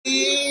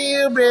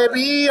you,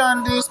 baby,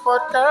 on this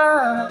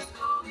podcast.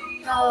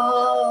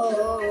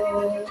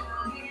 Oh,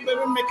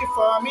 baby, make it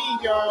for me,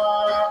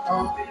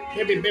 y'all.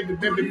 Baby,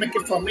 make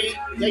it for me.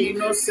 Yeah, you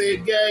know,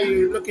 say, yeah,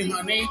 you looking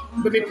honey.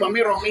 Baby, for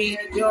me, Romy.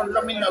 You don't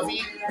love me.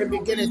 Baby,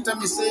 get it, tell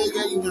me, say,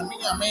 yeah, you know me.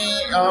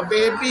 Oh,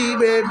 baby,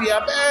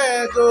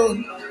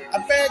 I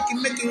beg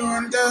you, make you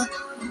wonder.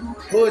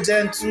 Oh,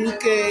 Gen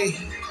 2K.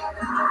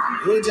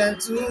 Oh, Gen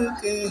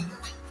 2K.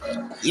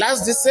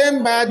 Last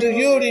December, do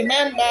you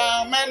remember?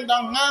 Man,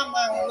 don't have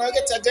a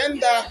get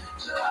agenda.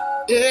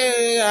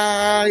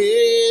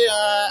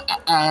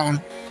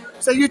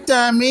 So you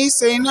tell me,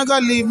 say you not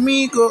gonna leave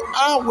me go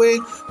away.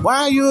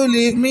 Why you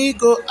leave me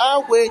go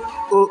away?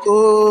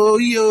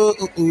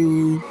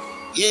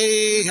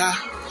 Yeah.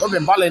 We've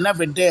been balling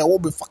every day. We'll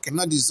be fucking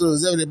all these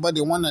souls.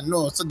 Everybody wanna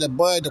know. So the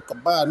boy, the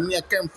kebab, me, I came